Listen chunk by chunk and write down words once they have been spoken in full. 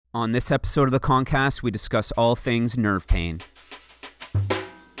On this episode of the Concast, we discuss all things nerve pain.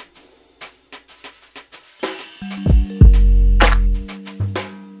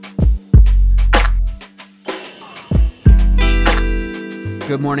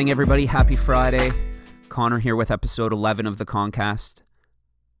 Good morning, everybody. Happy Friday. Connor here with episode 11 of the Concast.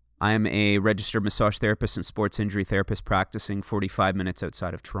 I am a registered massage therapist and sports injury therapist practicing 45 minutes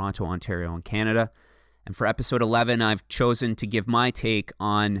outside of Toronto, Ontario, and Canada. And for episode 11, I've chosen to give my take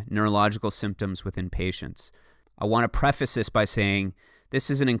on neurological symptoms within patients. I want to preface this by saying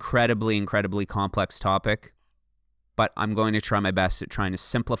this is an incredibly complex topic, but I'm going to try my best at trying to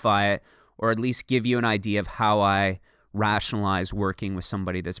simplify it, or at least give you an idea of how I rationalize working with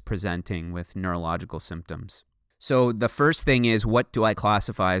somebody that's presenting with neurological symptoms. So the first thing is, what do I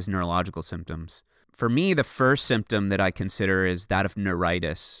classify as neurological symptoms? For me, the first symptom that I consider is that of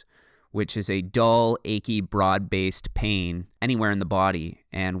neuritis, which is a dull, achy, broad-based pain anywhere in the body.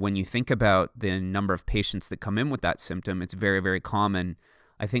 And when you think about the number of patients that come in with that symptom, it's very common.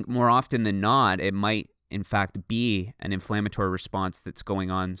 I think more often than not, it might in fact be an inflammatory response that's going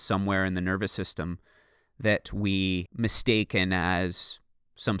on somewhere in the nervous system that we mistaken as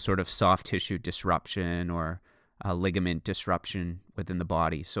some sort of soft tissue disruption or a ligament disruption within the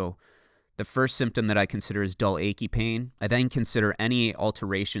body. So the first symptom that I consider is dull, achy pain. I then consider any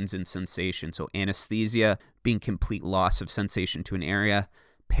alterations in sensation. So anesthesia being complete loss of sensation to an area.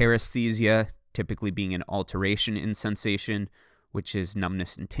 Paresthesia typically being an alteration in sensation, which is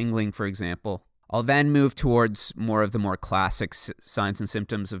numbness and tingling, for example. I'll then move towards more of the more classic signs and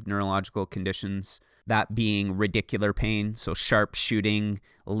symptoms of neurological conditions, that being radicular pain, so sharp shooting,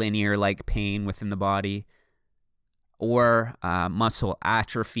 linear-like pain within the body, or muscle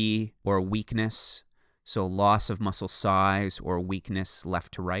atrophy or weakness, so loss of muscle size or weakness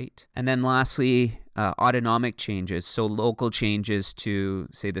left to right. And then lastly, autonomic changes, so local changes to,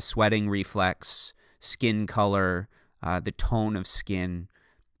 say, the sweating reflex, skin color, the tone of skin.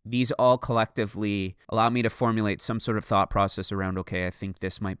 These all collectively allow me to formulate some sort of thought process around, okay, I think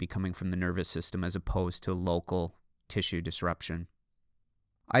this might be coming from the nervous system as opposed to local tissue disruption.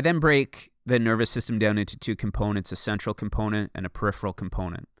 I then break the nervous system down into two components, a central component and a peripheral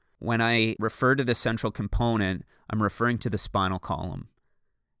component. When I refer to the central component, I'm referring to the spinal column.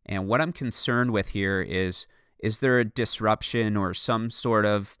 And what I'm concerned with here is there a disruption or some sort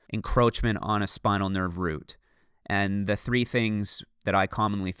of encroachment on a spinal nerve root? And the three things that I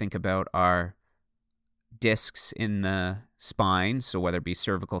commonly think about are discs in the spine, so whether it be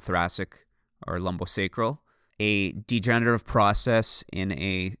cervical, thoracic, or lumbosacral, a degenerative process in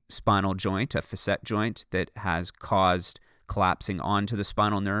a spinal joint, a facet joint that has caused collapsing onto the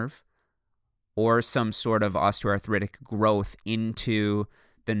spinal nerve, or some sort of osteoarthritic growth into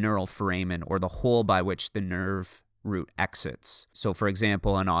the neural foramen or the hole by which the nerve root exits. So for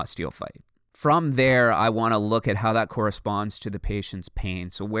example, an osteophyte. From there, I want to look at how that corresponds to the patient's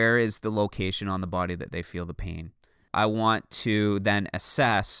pain. So where is the location on the body that they feel the pain? I want to then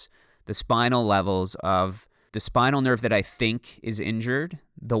assess the spinal levels of the spinal nerve that I think is injured,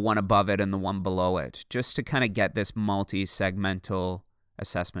 the one above it and the one below it, just to kind of get this multi-segmental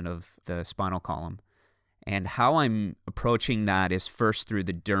assessment of the spinal column. And how I'm approaching that is first through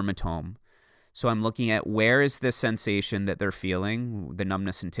the dermatome. So I'm looking at where is the sensation that they're feeling, the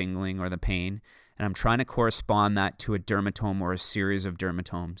numbness and tingling or the pain, and I'm trying to correspond that to a dermatome or a series of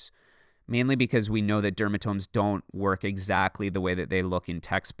dermatomes. Mainly because we know that dermatomes don't work exactly the way that they look in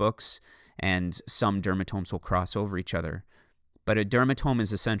textbooks, and some dermatomes will cross over each other. But a dermatome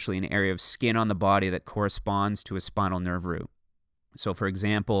is essentially an area of skin on the body that corresponds to a spinal nerve root. So for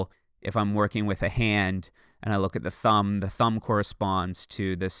example, if I'm working with a hand and I look at the thumb corresponds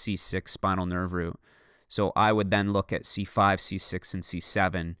to the C6 spinal nerve root. So I would then look at C5, C6, and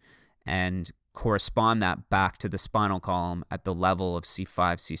C7 and correspond that back to the spinal column at the level of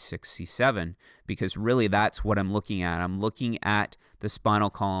C5, C6, C7, because really that's what I'm looking at. I'm looking at the spinal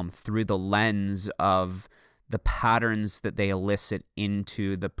column through the lens of the patterns that they elicit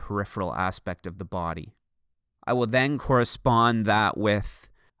into the peripheral aspect of the body. I would then correspond that with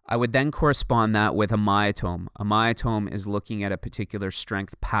a myotome. A myotome is looking at a particular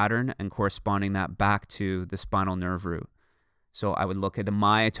strength pattern and corresponding that back to the spinal nerve root. So I would look at the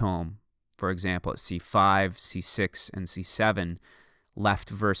myotome, for example, at C5, C6, and C7,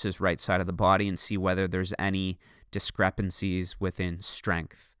 left versus right side of the body, and see whether there's any discrepancies within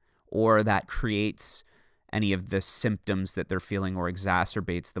strength, or that creates any of the symptoms that they're feeling or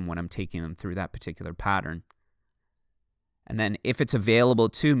exacerbates them when I'm taking them through that particular pattern. And then if it's available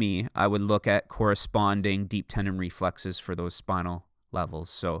to me, I would look at corresponding deep tendon reflexes for those spinal levels.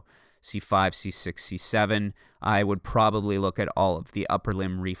 So C5, C6, C7. I would probably look at all of the upper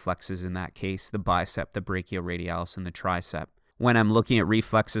limb reflexes in that case, the bicep, the brachioradialis, and the tricep. When I'm looking at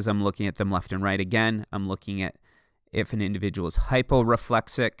reflexes, I'm looking at them left and right again. I'm looking at if an individual is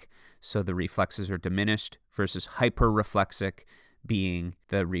hyporeflexic, so the reflexes are diminished, versus hyperreflexic, being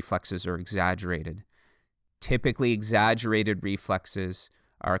the reflexes are exaggerated. Typically, exaggerated reflexes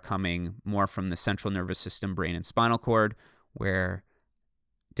are coming more from the central nervous system, brain, and spinal cord, where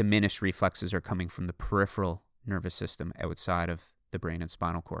diminished reflexes are coming from the peripheral nervous system outside of the brain and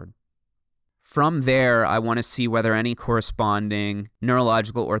spinal cord. From there, I want to see whether any corresponding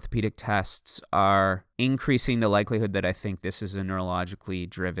neurological orthopedic tests are increasing the likelihood that I think this is a neurologically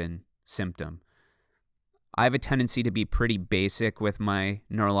driven symptom. I have a tendency to be pretty basic with my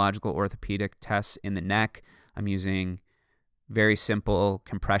neurological orthopedic tests in the neck. I'm using very simple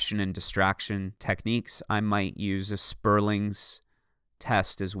compression and distraction techniques. I might use a Sperling's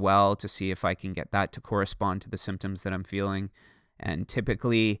test as well to see if I can get that to correspond to the symptoms that I'm feeling. And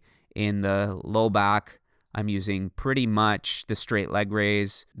typically in the low back, I'm using pretty much the straight leg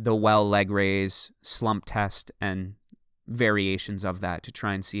raise, the well leg raise, slump test, and variations of that to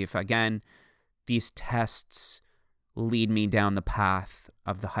try and see if, again, these tests lead me down the path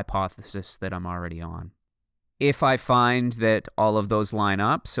of the hypothesis that I'm already on. If I find that all of those line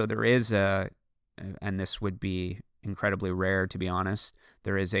up, so there is and this would be incredibly rare to be honest,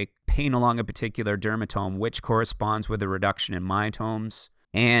 there is a pain along a particular dermatome which corresponds with a reduction in myotomes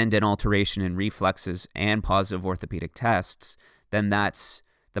and an alteration in reflexes and positive orthopedic tests, then that's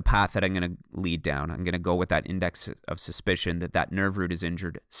the path that I'm going to lead down. I'm going to go with that index of suspicion that nerve root is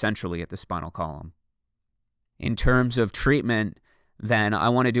injured centrally at the spinal column. In terms of treatment, then I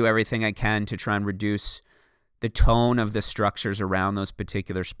want to do everything I can to try and reduce the tone of the structures around those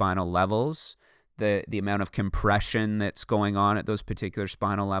particular spinal levels, the amount of compression that's going on at those particular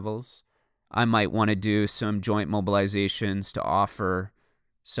spinal levels. I might want to do some joint mobilizations to offer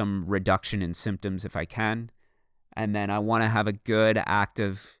some reduction in symptoms if I can. And then I want to have a good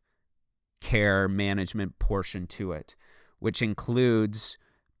active care management portion to it, which includes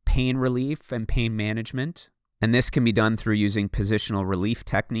pain relief and pain management. And this can be done through using positional relief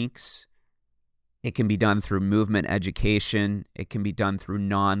techniques. It can be done through movement education. It can be done through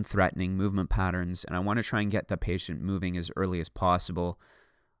non-threatening movement patterns. And I want to try and get the patient moving as early as possible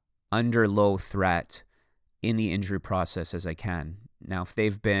under low threat in the injury process as I can. Now, if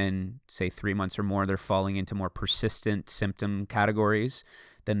they've been, say, 3 months or more, they're falling into more persistent symptom categories,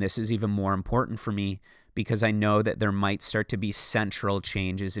 then this is even more important for me because I know that there might start to be central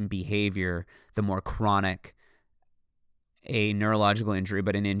changes in behavior the more chronic a neurological injury,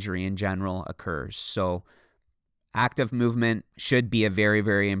 but an injury in general occurs. So active movement should be a very,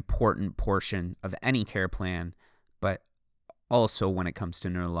 very important portion of any care plan, but also when it comes to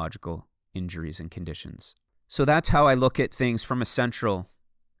neurological injuries and conditions. So that's how I look at things from a central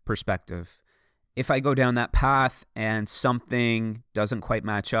perspective. If I go down that path and something doesn't quite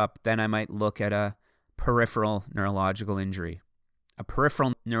match up, then I might look at a peripheral neurological injury. A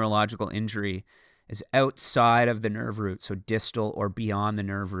peripheral neurological injury is outside of the nerve root, so distal or beyond the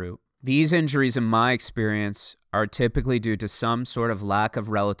nerve root. These injuries, in my experience, are typically due to some sort of lack of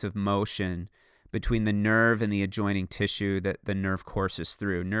relative motion between the nerve and the adjoining tissue that the nerve courses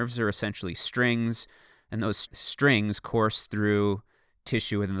through. Nerves are essentially strings, and those strings course through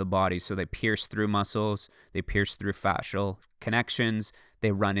tissue within the body. So they pierce through muscles, they pierce through fascial connections,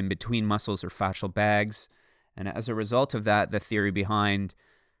 they run in between muscles or fascial bags. And as a result of that, the theory behind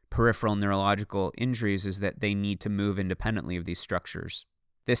peripheral neurological injuries is that they need to move independently of these structures.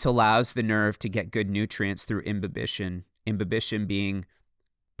 This allows the nerve to get good nutrients through imbibition, imbibition being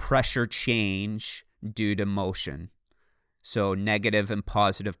pressure change due to motion. So negative and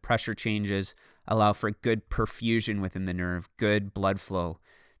positive pressure changes allow for good perfusion within the nerve, good blood flow.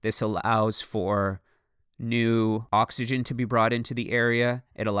 This allows for new oxygen to be brought into the area.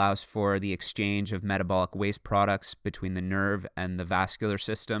 It allows for the exchange of metabolic waste products between the nerve and the vascular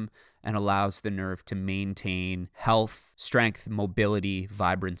system and allows the nerve to maintain health, strength, mobility,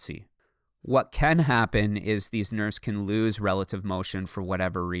 vibrancy. What can happen is these nerves can lose relative motion for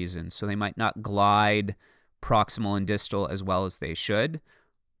whatever reason. So they might not glide proximal and distal as well as they should,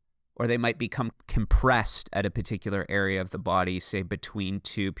 or they might become compressed at a particular area of the body, say between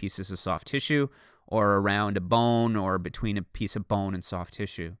two pieces of soft tissue, or around a bone, or between a piece of bone and soft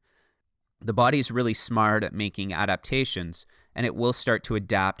tissue. The body is really smart at making adaptations, and it will start to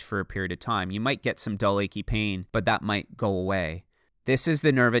adapt for a period of time. You might get some dull, achy pain, but that might go away. This is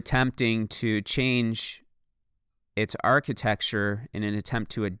the nerve attempting to change its architecture in an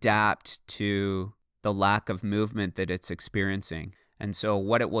attempt to adapt to the lack of movement that it's experiencing. And so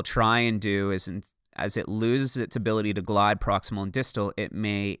what it will try and do is, as it loses its ability to glide proximal and distal, it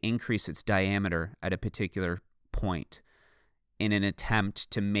may increase its diameter at a particular point in an attempt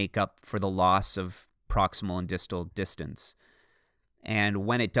to make up for the loss of proximal and distal distance. And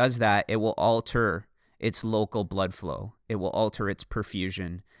when it does that, it will alter its local blood flow. It will alter its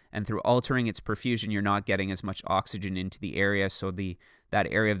perfusion. And through altering its perfusion, you're not getting as much oxygen into the area, so that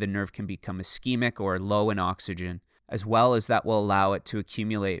area of the nerve can become ischemic or low in oxygen, as well as that will allow it to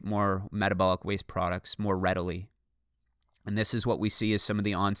accumulate more metabolic waste products more readily. And this is what we see as some of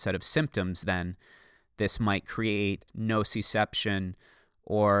the onset of symptoms then. This might create nociception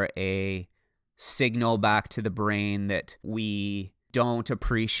or a signal back to the brain that we don't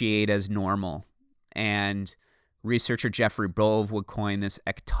appreciate as normal. And researcher Jeffrey Bove would coin this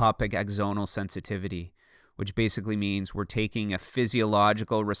ectopic axonal sensitivity, which basically means we're taking a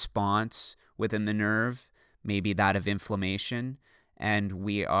physiological response within the nerve, maybe that of inflammation, and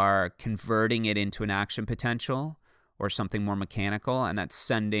we are converting it into an action potential or something more mechanical, and that's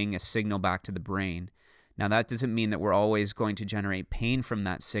sending a signal back to the brain. Now, that doesn't mean that we're always going to generate pain from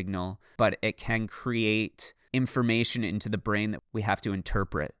that signal, but it can create information into the brain that we have to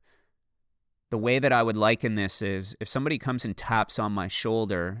interpret. The way that I would liken this is if somebody comes and taps on my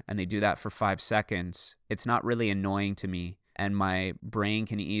shoulder and they do that for 5 seconds, it's not really annoying to me, and my brain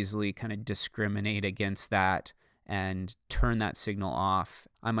can easily kind of discriminate against that and turn that signal off.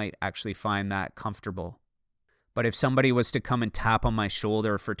 I might actually find that comfortable. But if somebody was to come and tap on my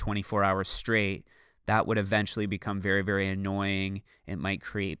shoulder for 24 hours straight, that would eventually become very, very annoying. It might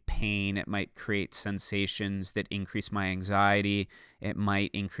create pain. It might create sensations that increase my anxiety. It might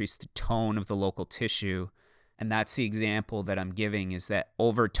increase the tone of the local tissue. And that's the example that I'm giving, is that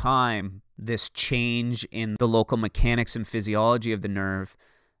over time, this change in the local mechanics and physiology of the nerve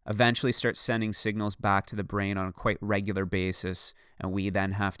eventually starts sending signals back to the brain on a quite regular basis. And we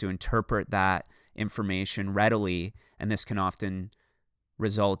then have to interpret that information readily. And this can often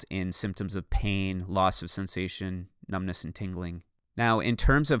result in symptoms of pain, loss of sensation, numbness, and tingling. Now, in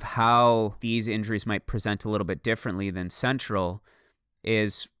terms of how these injuries might present a little bit differently than central,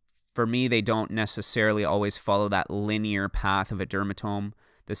 is for me, they don't necessarily always follow that linear path of a dermatome.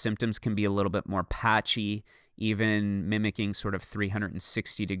 The symptoms can be a little bit more patchy, even mimicking sort of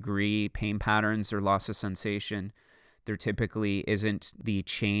 360-degree pain patterns or loss of sensation. There typically isn't the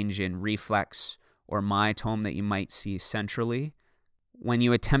change in reflex or myotome that you might see centrally. When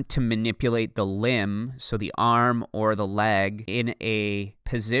you attempt to manipulate the limb, so the arm or the leg, in a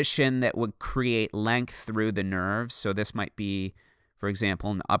position that would create length through the nerve, so this might be, for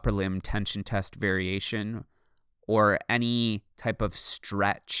example, an upper limb tension test variation, or any type of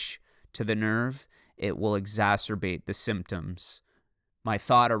stretch to the nerve, it will exacerbate the symptoms. My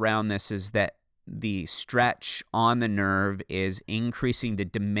thought around this is that the stretch on the nerve is increasing the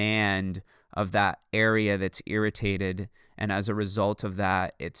demand of that area that's irritated, and as a result of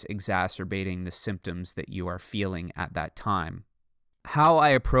that, it's exacerbating the symptoms that you are feeling at that time. How I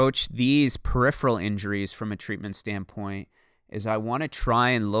approach these peripheral injuries from a treatment standpoint is I want to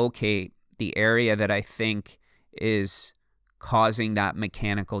try and locate the area that I think is causing that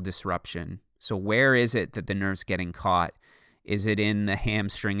mechanical disruption. So where is it that the nerve's getting caught? Is it in the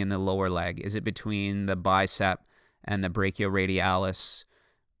hamstring in the lower leg? Is it between the bicep and the brachioradialis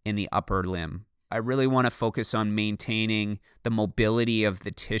in the upper limb? I really want to focus on maintaining the mobility of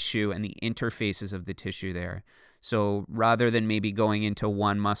the tissue and the interfaces of the tissue there. So rather than maybe going into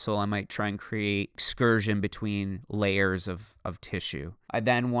one muscle, I might try and create excursion between layers of tissue. I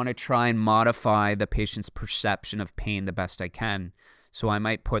then want to try and modify the patient's perception of pain the best I can. So I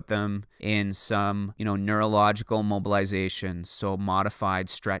might put them in some, neurological mobilizations, so modified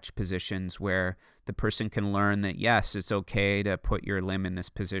stretch positions where the person can learn that, yes, it's okay to put your limb in this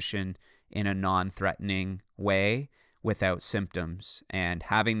position in a non-threatening way without symptoms, and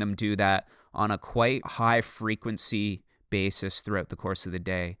having them do that on a quite high frequency basis throughout the course of the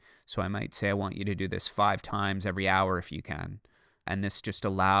day. So I might say, I want you to do this 5 times every hour if you can. And this just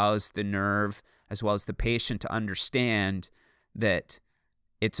allows the nerve as well as the patient to understand that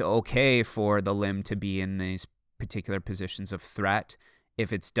it's okay for the limb to be in these particular positions of threat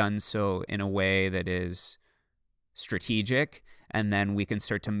if it's done so in a way that is strategic, and then we can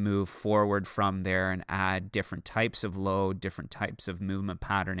start to move forward from there and add different types of load, different types of movement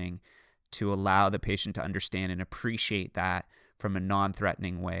patterning to allow the patient to understand and appreciate that from a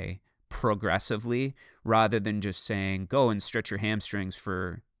non-threatening way progressively, rather than just saying, go and stretch your hamstrings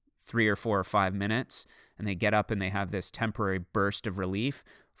for 3 or 4 or 5 minutes, and they get up and they have this temporary burst of relief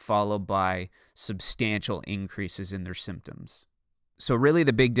followed by substantial increases in their symptoms. So really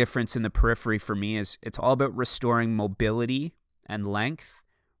the big difference in the periphery for me is it's all about restoring mobility and length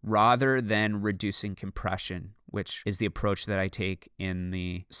rather than reducing compression, which is the approach that I take in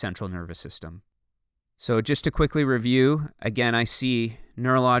the central nervous system. So just to quickly review, again, I see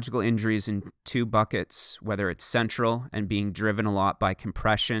neurological injuries in two buckets, whether it's central and being driven a lot by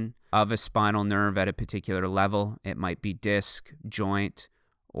compression of a spinal nerve at a particular level. It might be disc, joint,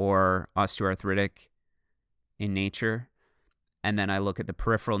 or osteoarthritic in nature. And then I look at the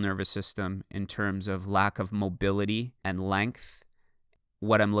peripheral nervous system in terms of lack of mobility and length.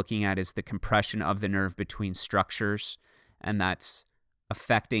 What I'm looking at is the compression of the nerve between structures, and that's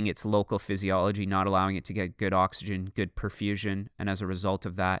affecting its local physiology, not allowing it to get good oxygen, good perfusion. And as a result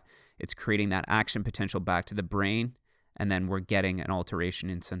of that, it's creating that action potential back to the brain, and then we're getting an alteration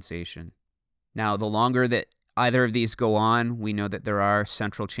in sensation. Now, the longer that either of these go on, we know that there are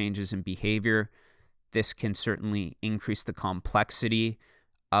central changes in behavior. This can certainly increase the complexity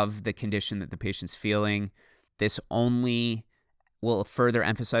of the condition that the patient's feeling. This only will further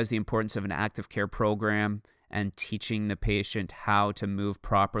emphasize the importance of an active care program and teaching the patient how to move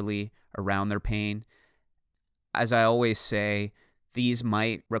properly around their pain. As I always say, these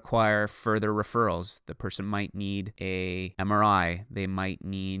might require further referrals. The person might need a MRI. They might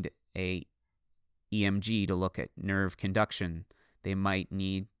need a EMG to look at nerve conduction. They might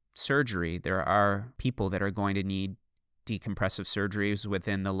need surgery. There are people that are going to need decompressive surgeries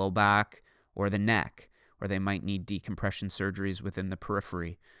within the low back or the neck, or they might need decompression surgeries within the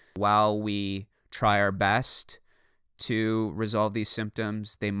periphery. While we try our best to resolve these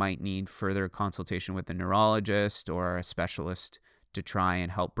symptoms, they might need further consultation with a neurologist or a specialist to try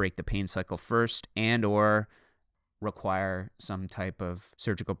and help break the pain cycle first, and or require some type of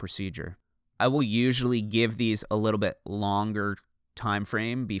surgical procedure. I will usually give these a little bit longer time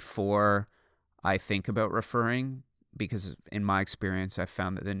frame before I think about referring, because in my experience, I've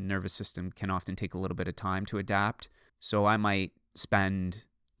found that the nervous system can often take a little bit of time to adapt. So I might spend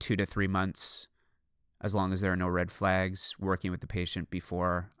 2 to 3 months, as long as there are no red flags, working with the patient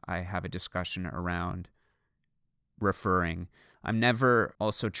before I have a discussion around referring. I'm never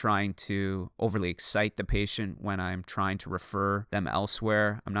also trying to overly excite the patient when I'm trying to refer them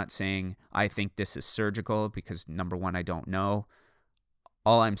elsewhere. I'm not saying I think this is surgical, because number one, I don't know.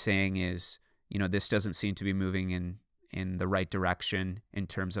 All I'm saying is, this doesn't seem to be moving in the right direction in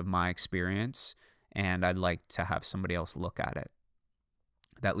terms of my experience, and I'd like to have somebody else look at it.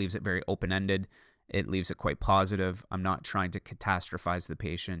 That leaves it very open-ended. It leaves it quite positive. I'm not trying to catastrophize the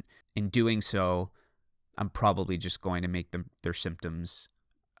patient. In doing so, I'm probably just going to make their symptoms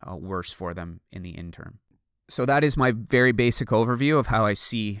worse for them in the interim. So that is my very basic overview of how I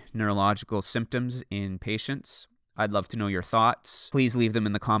see neurological symptoms in patients. I'd love to know your thoughts. Please leave them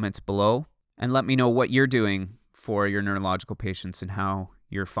in the comments below, and let me know what you're doing for your neurological patients and how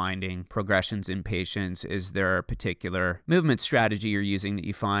you're finding progressions in patients. Is there a particular movement strategy you're using that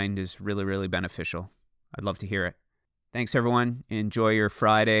you find is really, really beneficial? I'd love to hear it. Thanks, everyone. Enjoy your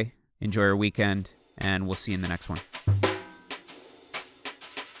Friday. Enjoy your weekend, and we'll see you in the next one.